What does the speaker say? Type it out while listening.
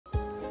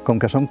com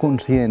que som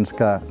conscients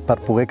que per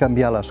poder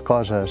canviar les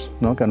coses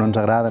que no ens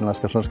agraden, les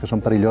coses que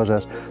són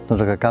perilloses,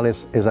 doncs el que cal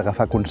és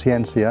agafar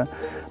consciència,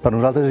 per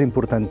nosaltres és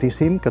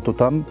importantíssim que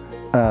tothom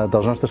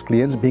dels nostres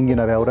clients vinguin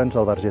a veure'ns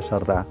al Verger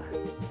Cerdà.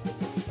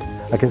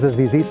 Aquestes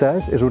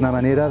visites és una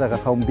manera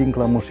d'agafar un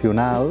vincle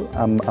emocional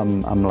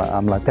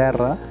amb la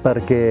terra,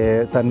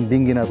 perquè tant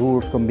vinguin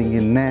adults com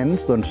vinguin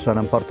nens, doncs se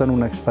n'emporten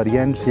una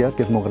experiència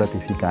que és molt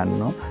gratificant,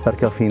 no?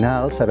 Perquè al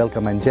final saber el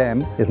que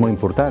mengem és molt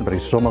important,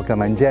 perquè si som el que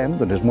mengem,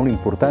 doncs és molt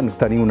important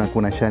tenir una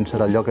coneixença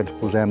del lloc que ens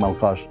posem al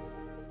cos.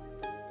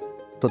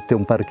 Tot té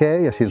un perquè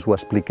i així ens ho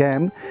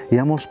expliquem. Hi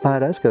ha molts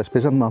pares que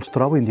després me'ls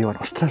trobo i em diuen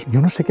 «Ostres,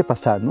 jo no sé què ha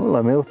passat, no?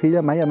 La meva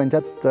filla mai ha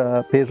menjat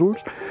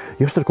pèsols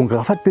i, ostres, com que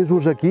ha agafat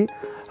pèsols aquí,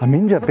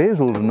 menja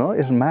pèsols, no?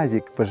 És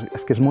màgic».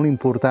 És que és molt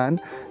important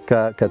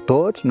que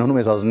tots, no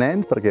només els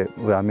nens, perquè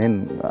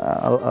realment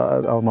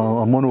el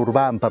món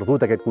urbà hem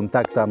perdut aquest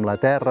contacte amb la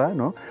terra,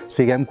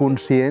 siguem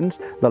conscients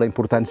de la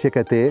importància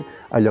que té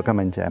allò que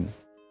mengem.